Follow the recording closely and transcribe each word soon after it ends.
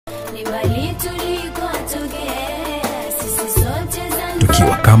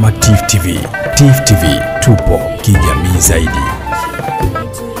Tukiwa kama TIFF TV. TIFF TV, tupo kijamii zaidi.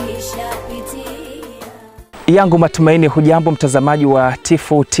 Yangu matumaini hujambo mtazamaji wa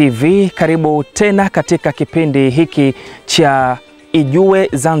TIFF TV. Karibu tena katika kipindi hiki cha Ijue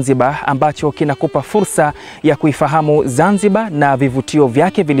Zanzibar ambacho kinakupa fursa ya kuifahamu Zanzibar na vivutio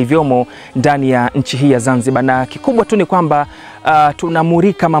vyake vilivyomo ndani ya nchi hii ya Zanzibar. Na kikubwa tu ni kwamba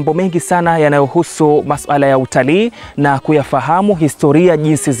tunamulika mambo mengi sana yanayohusu masuala ya utalii na kuyafahamu historia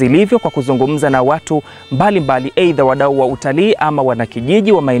jinsi zilivyo kwa kuzungumza na watu mbalimbali, aidha wadau wa utalii ama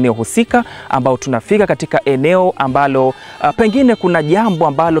wanakijiji wa maeneo husika ambao tunafika katika eneo ambalo pengine kuna jambo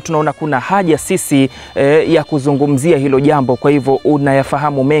ambalo tunaona kuna haja sisi ya kuzungumzia hilo jambo. Kwa hivyo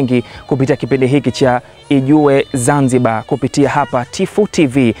unayafahamu mengi kupitia kipindi hiki cha Ijue Zanzibar kupitia hapa TIFF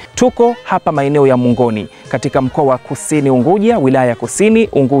TV. Tuko hapa maeneo ya Mungoni katika mkoa wa Kusini Unguja, wilaya ya Kusini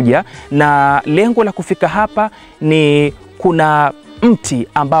Unguja, na lengo la kufika hapa ni kuna mti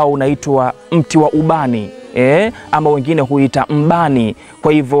ambao unaitwa mti wa ubani, ama wengine huita mbani.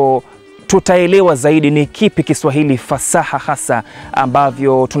 Kwa hivyo tutaelewa zaidi ni kipi Kiswahili fasaha hasa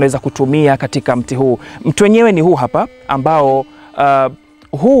ambavyo tunaweza kutumia katika mti huu. Mti wenyewe ni huu hapa ambao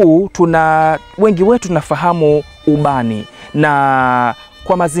huu wengi wetu tunafahamu ubani, na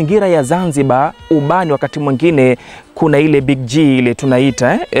kwa mazingira ya Zanzibar ubani wakati mwingine kuna ile big G ile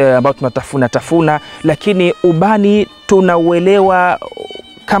tunaita ambao tunatafuna, lakini ubani tunauelewa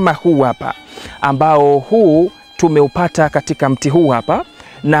kama huu hapa ambao huu tumeupata katika mti huu hapa,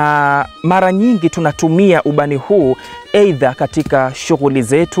 na mara nyingi tunatumia ubani huu aidha katika shughuli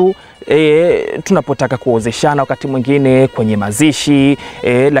zetu tunapotaka kuozeshana, wakati mwingine kwenye mazishi,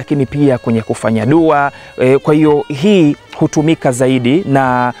 lakini pia kwenye kufanya dua. Kwa hiyo hii hutumika zaidi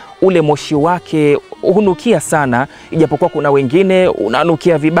na ule moshi wake hunukia sana, ijapokuwa kuna wengine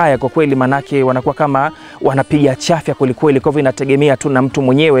unanukia vibaya kwa kweli, manake wanakuwa kama wanapiga chafya kweli kweli. Kwa hivyo inategemea tu na mtu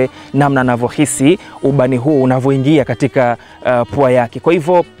mwenyewe namna anavyohisi ubani huu unavyoingia katika pua yake. Kwa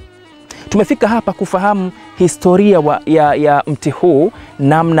hivyo tumefika hapa kufahamu historia ya mti huu,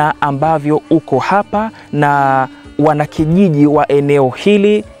 namna ambavyo uko hapa, na wanakijiji wa eneo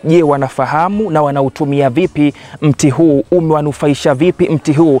hili, je, wanafahamu na wanautumia vipi mti huu, umewanufaisha vipi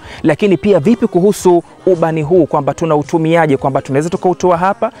mti huu, lakini pia vipi kuhusu ubani huu, kwamba tunautumiaje, kwamba tunaweza tukautoa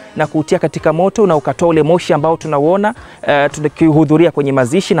hapa na kuutia katika moto na ukatoa ule moshi ambao tunauona tukihudhuria kwenye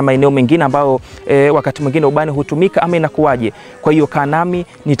mazishi na maeneo mengine ambao wakati mwingine ubani hutumika, ama inakuwaje? Kwa hiyo kaa nami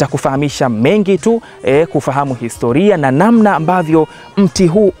nitakufahamisha mengi tu kufahamu historia na namna ambavyo mti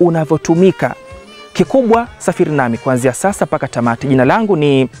huu unavyotumika. Kikubwa safiri nami kuanzia sasa mpaka tamati. Jina langu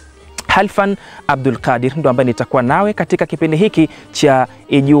ni Halfan Abdul Qadir, ndo ambaye nitakuwa nawe katika kipindi hiki cha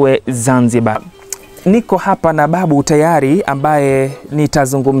Ijue Zanzibar. Niko hapa na babu tayari ambaye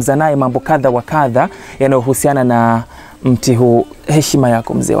nitazungumza naye mambo kadha wa kadha yanayohusiana na mti huu. Heshima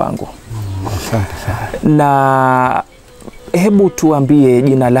yako mzee wangu. Asante sana. Na hebu tuambie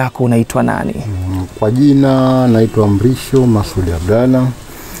jina lako, unaitwa nani? Kwa jina naitwa Mrisho Masudi Abdalla.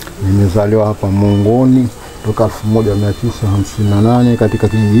 Nimezaliwa hapa Mungoni toka 1958 katika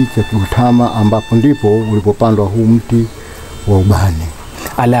kijiji cha Kutama, ambapo ndipo ulipopandwa huu mti wa ubani.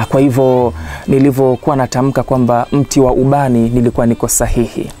 Ala, kwa hivyo nilivyokuwa natamka kwamba mti wa ubani nilikuwa niko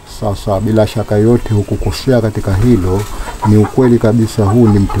sahihi. Sasa bila shaka yote hukukosea katika hilo, ni ukweli kabisa, huu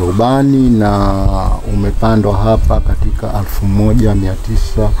ni mti wa ubani na umepandwa hapa katika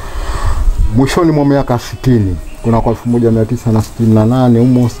 1900 mwishoni mwa miaka 60. Kuna kwa 1968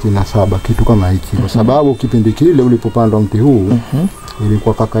 humo 67 kitu kama hiki, kwa sababu kipindi kile ulipopandwa mti huu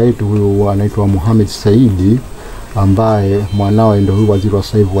ilikuwa kaka yetu huyo anaitwa Muhammad Saidi, ambaye mwanawe ndio huyo waziri wa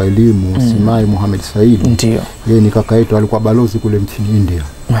sasa wa elimu Simai Muhammad Saidi. Ndio yeye ni kaka yetu, alikuwa balozi kule nchini India.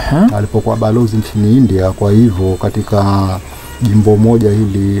 Alipokuwa balozi nchini India, kwa hivyo katika jimbo moja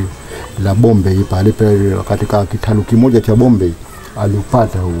hili la Bombay pale katika kitalu kimoja cha Bombay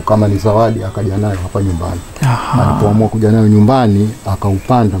aliupata huu kama ni zawadi, akaja nayo hapa nyumbani. Alipoamua kuja nayo nyumbani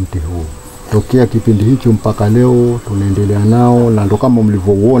akaupanda mti huu. Tokea kipindi hicho mpaka leo tunaendelea nao, na ndo kama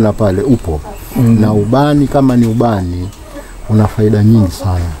mlivyoona pale upo. Na ubani kama ni ubani una faida nyingi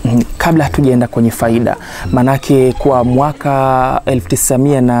sana. Kabla hatujaenda kwenye faida, manake kwa mwaka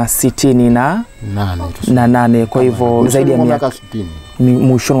 1968 kwa hivyo zaidi ya miaka 60,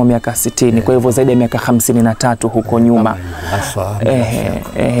 mwishoni wa miaka 60, kwa hivyo zaidi ya miaka 53 huko nyuma.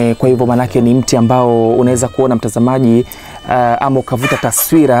 Kwa hivyo manake ni mti ambao unaweza kuona mtazamaji ama ukavuta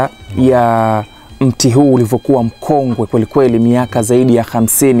taswira ya mti huu ulivyokuwa mkongwe kweli kweli, miaka zaidi ya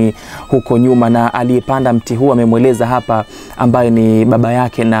 50 huko nyuma, na aliyepanda mti huu amemweleza hapa, ambaye ni baba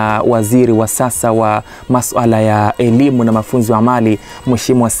yake na waziri wa sasa wa masuala ya elimu na mafunzo ya amali,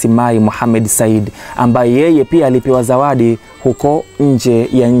 Mheshimiwa Simai Mohamed Said, ambaye yeye pia alipewa zawadi huko nje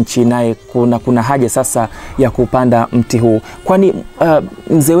ya nchi, naye kuna haja sasa ya kupanda mti huu. Kwani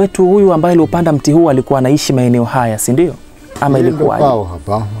mzee wetu huyu ambaye aliopanda mti huu alikuwa anaishi maeneo haya, si ndio? Ama ilikuwa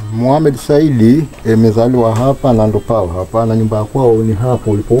hapa? Mohamed Saidi amezaliwa hapa na ndo pao hapa, na nyumba kwao ni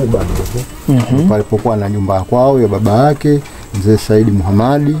hapo ulipouba hapo. Palipokuwa na nyumba kwao ya baba yake mzee Saidi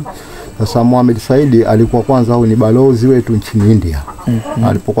Muhamadi. Sasa Mohamed Saidi alikuwa kwanza ni balozi wetu nchini India.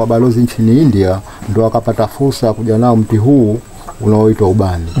 Alipokuwa balozi nchini India ndo akapata fursa ya kuja nao mti huu unaoitwa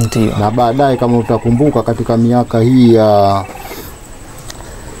ubani. Na baadaye kama utakumbuka katika miaka hii ya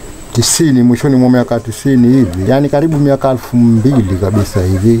 90, mwishoni mwa miaka 90 hivi, yani karibu miaka 2000 kabisa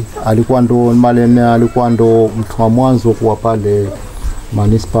hivi, alikuwa ndo mtu wa mwanzo kuwa pale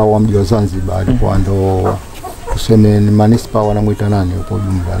manispa wa mji wa Zanzibar. Alikuwa ndo tuseme ni manispa wanamuita nani kwa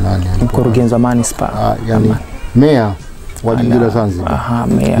jumla, nani mkurugenzi wa manispa, yani meya wa jiji la Zanzibar.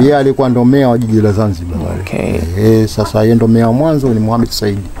 Yeye alikuwa ndo meya wa jiji la Zanzibar. Sasa yeye ndo meya wa mwanzo ni Mohamed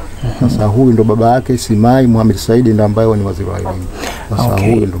Saidi. Sasa huyu ndo baba yake Simai Mohamed Saidi, ndo ambaye ni waziri wa elimu. Sasa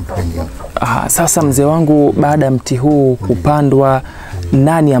huyu ndo mtu. Sasa mzee wangu, baada ya mti huu kupandwa,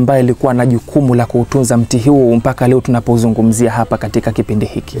 nani ambaye alikuwa na jukumu la kuutunza mti huu mpaka leo tunapozungumzia hapa katika kipindi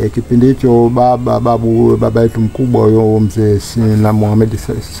hiki? Kipindi hicho baba yetu mkubwa huyo mzee na Mohamed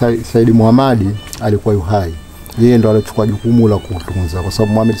Saidi Muhamadi alikuwa yuhai. Yeye ndo alichukua jukumu la kutunza, kwa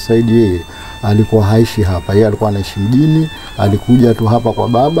sababu Mohamed Saidi yeye alikuwa haishi hapa. Yeye alikuwa anaishi mjini, alikuja tu hapa kwa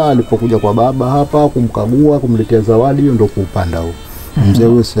baba. Alipokuja kwa baba hapa kumkagua, kumletea zawadi, hiyo ndo kuupanda huo. Mzee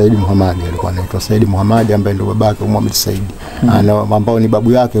huyo Saidi Muhamadi alikuwa anaitwa Saidi Muhamadi, ambaye ndo babake Mohamed Saidi, ambao ni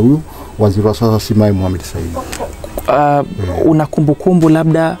babu yake huyu waziri wa sasa Simai Mohamed Saidi. Una kumbukumbu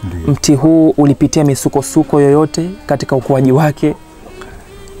labda mti huu ulipitia misukosuko yoyote katika ukuaji wake?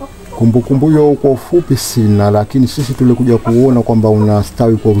 Kumbukumbu hiyo kwa ufupi sina, lakini sisi tulikuja kuona kwamba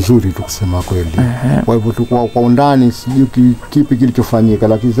unastawi kwa uzuri tu, kusema kweli. Kwa hivyo tukua kwa undani sijui kipi kilichofanyika,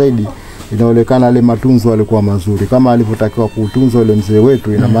 lakini zaidi inaonekana ile matunzo yalikuwa mazuri kama alivyotakiwa kutunzwa ile mzee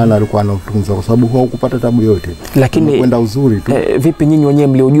wetu. Ina maana alikuwa anatunza kwa sababu haukupata tabu yote, lakini kwenda uzuri tu. Vipi nyinyi wenyewe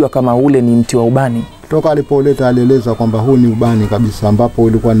mliojua kama ule ni mti wa ubani? Toka alipoleta alieleza kwamba huu ni ubani kabisa, ambapo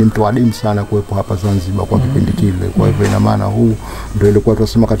ilikuwa ni mtu adimu sana kuwepo hapa Zanzibar kwa kipindi kile. Kwa hivyo ina maana huu ndio ilikuwa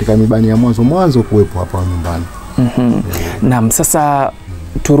tunasema katika mibani ya mwanzo kuwepo hapa nyumbani. Naam, sasa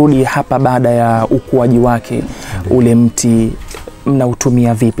turudi hapa baada ya ukuaji wake. Ule mti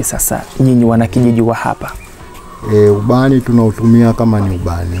mnautumia vipi sasa nyinyi wanakijiji wa hapa? Ubani tunautumia kama ni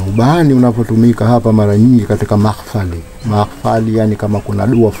ubani. Ubani unapotumika hapa mara nyingi katika mahfali, yani kama kuna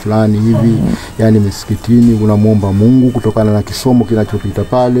dua fulani hivi, yani misikitini unamuomba Mungu kutokana na kisomo kinachopita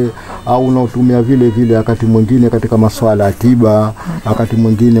pale, au unautumia vile vile wakati mwingine katika masuala ya tiba, wakati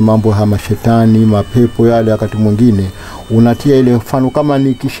mwingine mambo ya mashetani, mapepo yale, wakati mwingine unatia ile mfano kama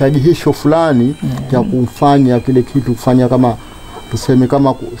ni kishajihisho fulani ya kufanya kile kitu kufanya kama tuseme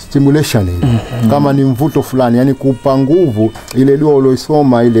kama stimulation kama ni mvuto fulani, yani kupa nguvu ile dua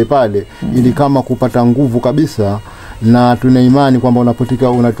uliyosoma ile pale, ili kama kupata nguvu kabisa. Na tuna imani kwamba unapotika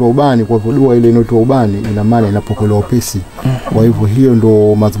unatoa ubani, kwa hivyo dua ile inayotoa ubani ina maana inapokelewa upesi. Kwa hivyo hiyo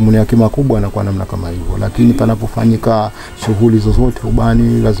ndo madhumuni yake makubwa na kwa namna kama hivyo. Lakini panapofanyika shughuli zozote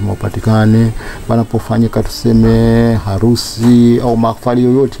ubani lazima upatikane. Panapofanyika tuseme harusi au mahafali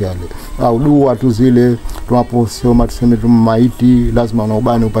yoyote yale, au dua tu zile tunaposoma tuseme maiti, lazima na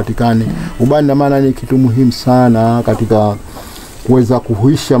ubani upatikane. Ubani na maana ni kitu muhimu sana katika kuweza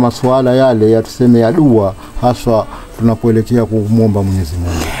kuhuisha masuala yale ya tuseme ya dua, hasa tunapoelekea kumwomba Mwenyezi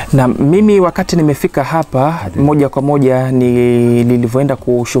Mungu. Na mimi wakati nimefika hapa moja kwa moja nilivyoenda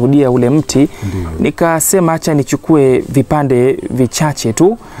kushuhudia ule mti, nikasema acha nichukue vipande vichache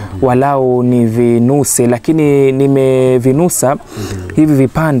tu walau ni vinuse, lakini nimevinusa hivi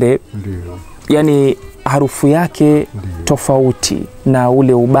vipande. Yani harufu yake tofauti na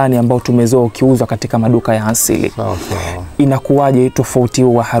ule ubani ambao tumezoea ukiuzwa katika maduka ya asili. Sawa. Inakuwaje tofauti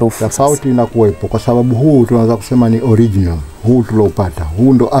wa harufu? Tofauti inakuwepo kwa sababu huu tunaweza kusema ni original. Huu tuliopata,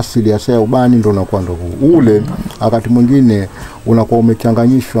 huu ndo asili ya saa ubani, ndo unakuwa ndo huu. Ule wakati mwingine unakuwa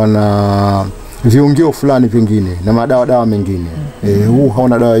umechanganyishwa na viungio fulani vingine na madawa mengine. Huu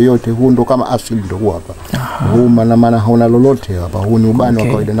hauna dawa yote, huu ndo kama asili ndo huu hapa. Huu maana hauna lolote hapa. Huu ni ubani wa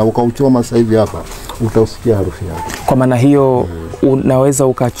kawaida, na ukauchoma sasa hivi hapa utausikia harufu yake. Kwa maana hiyo unaweza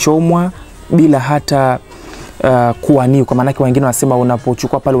ukachomwa bila hata kuanikwa? Kwa maana wengine wanasema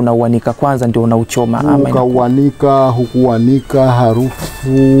unapochukua pale unauanika kwanza ndio unauchoma, ama ukauanika hukuanika, harufu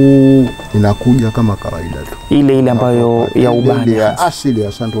inakuja kama kawaida tu. Ile ambayo ya ubani asili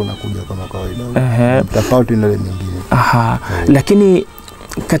ya santo unakuja kama kawaida. Tofauti na ile nyingine. Lakini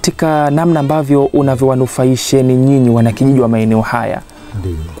katika namna ambavyo unavyowanufaisheni nyinyi wanakijiji wa maeneo haya,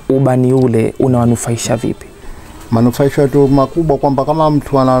 ubani ule unawanufaisha vipi? Manufaisha tu makubwa kwamba kama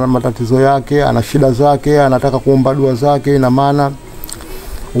mtu ana matatizo yake, ana shida zake, anataka kuomba dua zake, ina maana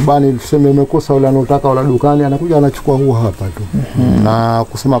ubani tuseme umekosa ule anotaka wala dukani, anakuja anachukua huo hapa tu. Na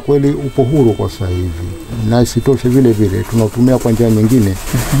kusema kweli upo huru kwa sasa hivi. Na isitoshe vile vile tunatumia kwa njia nyingine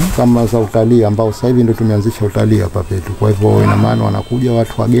kama za utalii, ambao sasa hivi ndio tumeanzisha utalii hapa petu. Kwa hivyo ina maana wanakuja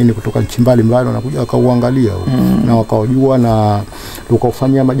watu wageni kutoka nchi mbalimbali, wanakuja wakauangalia na wakaujua, na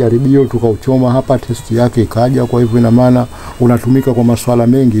tukaufanyia majaribio, tukauchoma hapa, testi yake ikaja. Kwa hivyo ina maana unatumika kwa masuala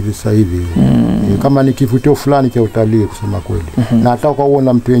mengi hivi sasa hivi. Kama ni kivutio fulani cha utalii kusema kweli. Na hata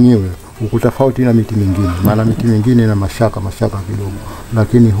ukaona mtu wenyewe ukutofauti na miti mingine, maana miti mingine ina mashaka kidogo,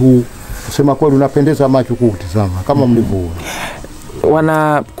 lakini huu kusema kweli unapendeza macho kutizama kama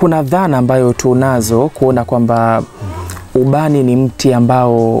mlivyoona. Kuna dhana ambayo tunazo kuona kwamba ubani ni mti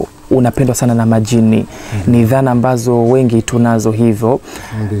ambao unapendwa sana na majini. Ni dhana ambazo wengi tunazo hivyo.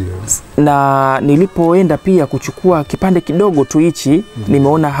 Na nilipoenda pia kuchukua kipande kidogo tu hichi,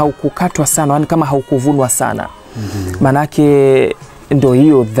 nimeona haukukatwa sana, yani kama haukuvunwa sana. Manake ndio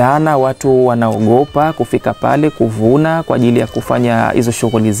hiyo dhana, watu wanaogopa kufika pale kuvuna kwa ajili ya kufanya hizo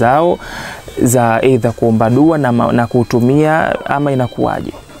shughuli zao za aidha kuomba dua na kutumia, ama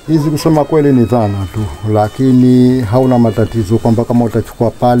inakuwaje? Hizi kusema kweli ni dhana tu, lakini hauna matatizo kwamba kama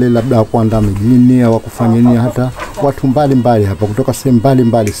utachukua pale labda kuandaa mjini au kufanya nini. Hata watu mbalimbali hapa kutoka sehemu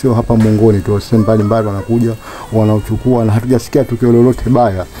mbalimbali, sio hapa Mongoni tu, sehemu mbalimbali wanakuja wanaochukua, na hatujasikia tukio lolote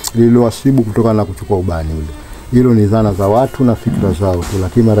baya lililowasibu kutokana na kuchukua ubani ule. Hilo ni dhana za watu na fikra zao tu,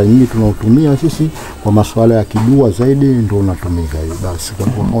 lakini mara nyingi tunautumia sisi kwa masuala ya kidua zaidi, ndio unatumika hiyo basi, kwa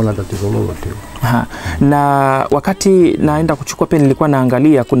kuwa hauna tatizo lolote. Na wakati naenda kuchukua pia nilikuwa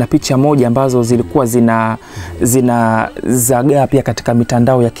naangalia kuna picha moja ambazo zilikuwa zagaa pia katika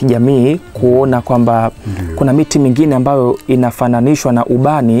mitandao ya kijamii, kuona kwamba kuna miti mingine ambayo inafananishwa na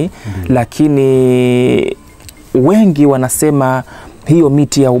ubani, lakini wengi wanasema hiyo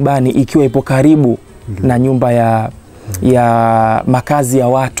miti ya ubani ikiwa ipo karibu na nyumba ya makazi ya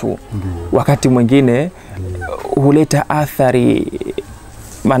watu, wakati mwingine huleta athari,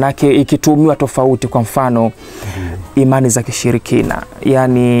 manake ikitumiwa tofauti. Kwa mfano imani za kishirikina,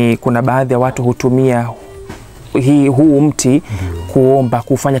 yani kuna baadhi ya watu hutumia huu mti kuomba,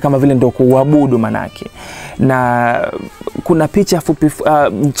 kufanya kama vile ndio kuabudu manake. Na kuna picha fupi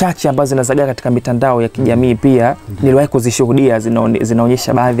mchache ambazo zinazagaa katika mitandao ya kijamii pia, niliwahi kuzishuhudia,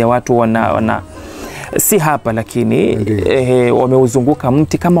 zinaonyesha baadhi ya watu wana si hapa lakini wameuzunguka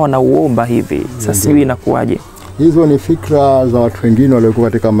mti kama wanauomba hivi. Sasa hivi inakuwaje? Hizo ni fikra za watu wengine waliokuwa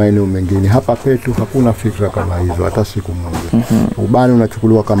katika maeneo mengine. Hapa petu hakuna fikra kama hizo hata siku moja. Ubani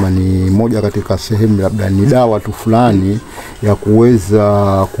unachukuliwa kama ni moja katika sehemu, labda ni dawa tu fulani ya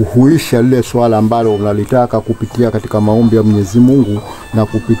kuweza kuhuisha lile swala ambalo unalitaka kupitia katika maombi ya Mwenyezi Mungu na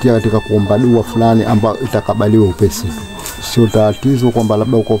kupitia katika kuomba dua fulani ambayo itakabaliwa upesi tu. Sio tatizo kwamba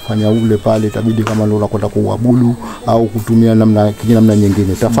labda ukofanya ule pale itabidi kama ndio unakwenda kuabudu au kutumia namna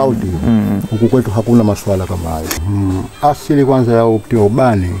nyingine tofauti. Huku kwetu hakuna masuala kama hayo. Asili kwanza ya mti wa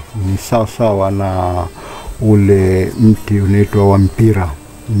ubani ni sawa na ule mti unaitwa wa mpira.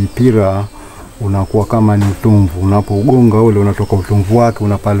 Mpira unakuwa kama ni utomvu, unapougonga ule unatoka utomvu wake,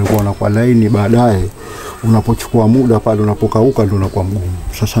 unakuwa laini, baadaye unapochukua muda pale unapokauka ndio unakuwa mgumu.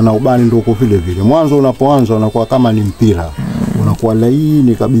 Sasa na ubani ndio uko vile vile. Mwanzo unapoanza unakuwa kama ni mpira, unakuwa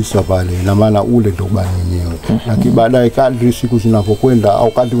laini kabisa pale, ina maana ule ndio ubani wenyewe. Lakini baadaye kadri siku zinapokwenda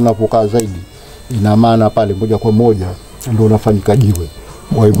au kadri unapokaa zaidi, ina maana pale moja kwa moja ndio unafanyika jiwe.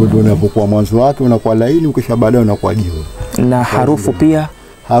 Kwa hivyo ndio unapokuwa mwanzo wake unakuwa laini, ukisha baadaye unakuwa jiwe. Na harufu pia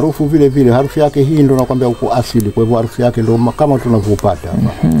harufu vile vile, harufu yake hii ndio nakwambia uko asili. Kwa hivyo harufu yake ndio kama tunavyopata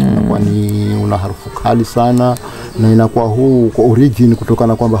hapa. Inakuwa ni una harufu kali sana, na inakuwa huu kwa origin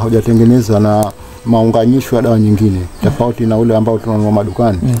kutokana kwamba haujatengeneza na maunganisho ya dawa nyingine tofauti na ule ambao tunanunua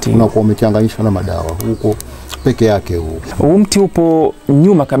madukani, unakuwa umechanganyishwa na madawa. Huko peke yake huu mti upo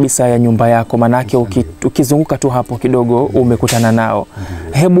nyuma kabisa ya nyumba yako, manake ukizunguka tu hapo kidogo umekutana nao.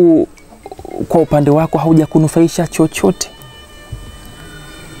 Hebu kwa upande wako haujakunufaisha chochote?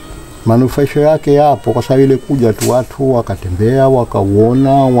 Manufaisho yake yapo kwa sababu ile kuja tu watu wakatembea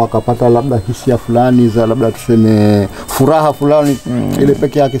wakauona wakapata labda hisia fulani za labda tuseme furaha fulani ile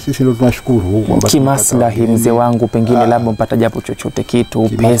peke yake sisi ndio tunashukuru kwamba kimaslahi mzee wangu pengine labda mpata japo chochote kitu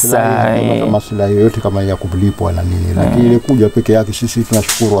pesa maslahi yote kama ya kulipwa na nini lakini ile kuja peke yake sisi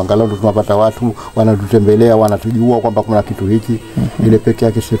tunashukuru angalau tunapata watu wanatutembelea wanatujua kwamba kuna kitu hiki ile peke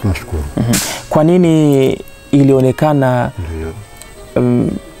yake sisi tunashukuru. Kwa nini ilionekana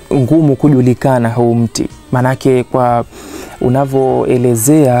ngumu kujulikana huu mti? Manake kwa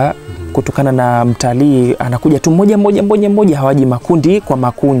unavoelezea kutokana na mtalii anakuja tu mmoja hawaji makundi kwa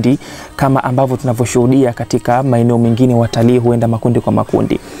makundi kama ambavyo tunavyoshuhudia katika maeneo mengine watalii huenda makundi kwa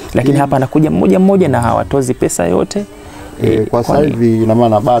makundi, lakini hapa anakuja mmoja na hawatozi pesa yote. Kwa sasa hivi ina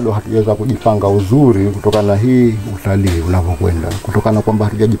maana bado hatujaweza kujipanga uzuri kutokana na hii utalii unavyokwenda, kutokana kwamba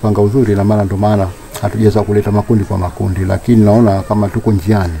hatujajipanga uzuri ina maana ndio maana hatujaweza kuleta makundi kwa makundi, lakini naona kama tuko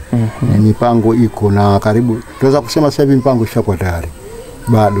njiani. Mipango iko na karibu tunaweza kusema sasa hivi mipango ishakuwa tayari.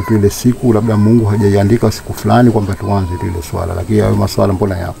 Bado tu ile siku labda Mungu hajaiandika siku fulani kwamba tuanze ile swala, lakini hayo masuala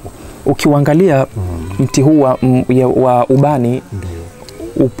mbona yapo. Ukiangalia mti huu wa ubani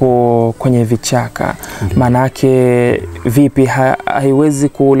upo kwenye vichaka, manake vipi haiwezi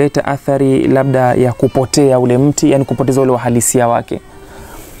kuleta athari labda ya kupotea ule mti, yani kupoteza ule uhalisia wake?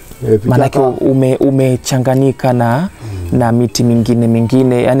 Manake umechanganyika na miti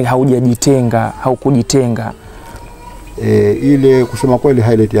mingine, yani haukujitenga. Ile kusema kweli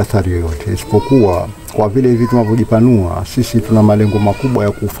haileti athari yoyote, isipokuwa kwa vile hivi tunavyojipanua sisi tuna malengo makubwa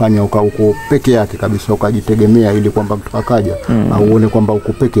ya kufanya uko peke yake kabisa ukajitegemea ili kwamba mtu akaja auone kwamba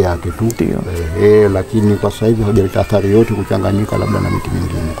uko peke yake tu. Lakini kwa sasa hivi hajaleta athari yoyote kuchanganyika labda na miti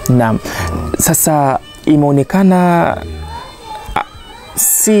mingine. Naam. Sasa imeonekana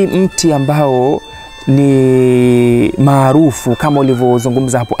si mti ambao ni maarufu kama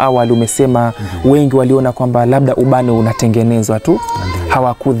ulivyozungumza hapo awali. Umesema wengi waliona kwamba labda ubani unatengenezwa tu,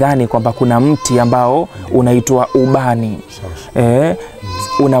 hawakudhani kwamba kuna mti ambao unaitwa ubani.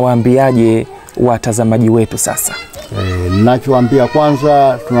 Unawaambiaje watazamaji wetu sasa? Ninachoambia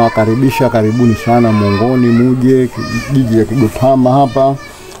kwanza tunawakaribisha, karibuni sana Mongoni, muje jiji ya Kigotama hapa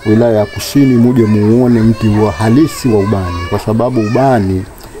wilaya ya Kusini, muje muone mti wa halisi wa ubani, kwa sababu ubani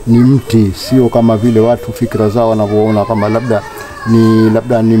ni mti, sio kama vile watu fikra zao wanavyoona kama labda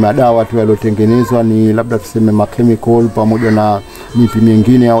ni madawa tu yaliyotengenezwa, ni labda tuseme chemical pamoja na miti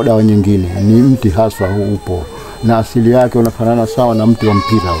mingine au dawa nyingine. Ni mti hasa huu upo na asili yake unafanana sawa na mti wa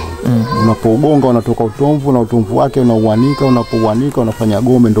mpira huu. Unapougonga unatoka utomvu na utomvu wake unauanika, unapouanika unafanya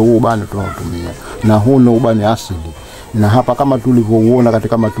gome, ndio huo ubani tunaotumia. Na huu ndio ubani asili. Na hapa kama tulivyoona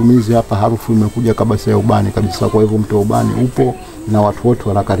katika matumizi hapa, harufu imekuja kabisa ya ubani kabisa. Kwa hivyo mti wa ubani upo na watu wote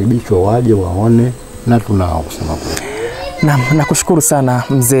wanakaribishwa waje waone, na tunao kusema kweli. Naam, nakushukuru sana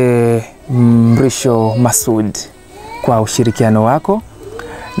mzee Mrisho Masud kwa ushirikiano wako,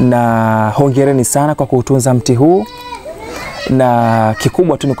 na hongereni sana kwa kuutunza mti huu, na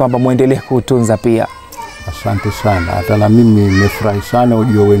kikubwa tu ni kwamba muendelee kuutunza pia. Asante sana. Hata na mimi nimefurahi sana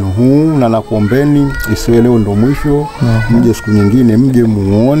ujio wenu huu, na nakuombeni isiwe leo ndo mwisho. Mje siku nyingine mje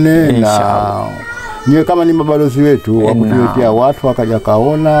muone, na niwe kama ni mabalozi wetu wa kutuletea watu wakaja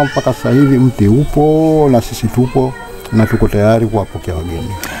kaona. Mpaka sasa hivi mti upo na sisi tupo na tuko tayari kuwapokea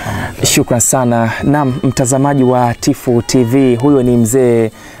wageni. Shukran sana. Naam, mtazamaji wa Tifu TV, huyo ni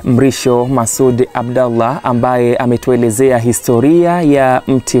mzee Mrisho Masud Abdallah ambaye ametuelezea historia ya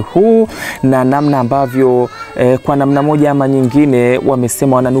mti huu na namna ambavyo kwa namna moja ama nyingine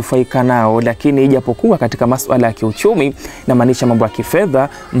wamesema wananufaika nao, lakini ijapokuwa katika masuala ya kiuchumi na maanisha mambo ya kifedha,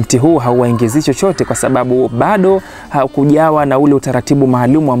 mti huu hauwaingizi chochote, kwa sababu bado haukujawa na ule utaratibu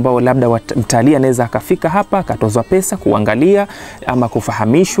maalum ambao labda mtalii anaweza akafika hapa akatozwa pesa kuangalia ama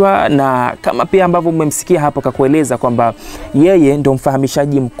kufahamishwa. Na kama pia ambavyo mmemsikia hapo kakueleza kwamba yeye ndio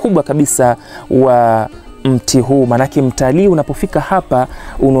mfahamishaji mkubwa kabisa wa mti huu, manake mtalii unapofika hapa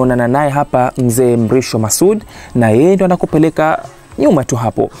unaonana naye hapa mzee Mrisho Masud, na yeye ndio anakupeleka nyuma tu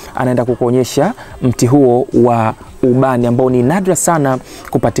hapo, anaenda kukuonyesha mti huo wa ubani ambao ni nadra sana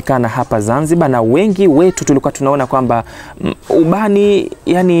kupatikana hapa Zanzibar, na wengi wetu tulikuwa tunaona kwamba ubani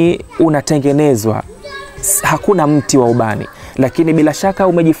yani unatengenezwa, hakuna mti wa ubani. Lakini bila shaka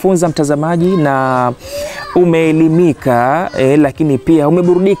umejifunza mtazamaji na umeelimika, lakini pia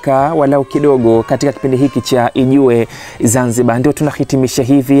umeburudika walau kidogo katika kipindi hiki cha Ijue Zanzibar. Ndio tunahitimisha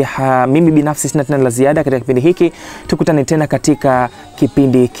hivi. Mimi binafsi sina tena la ziada katika kipindi hiki. Tukutane tena katika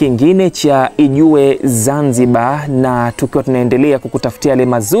kipindi kingine cha Ijue Zanzibar, na tukiwa tunaendelea kukutafutia yale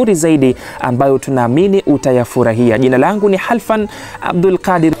mazuri zaidi ambayo tunaamini utayafurahia. Jina langu ni Halfan Abdul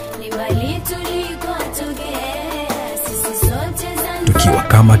Qadir. Tukiwa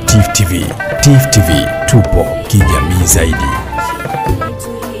kama TIFF TV. TIFF TV tupo kijamii zaidi.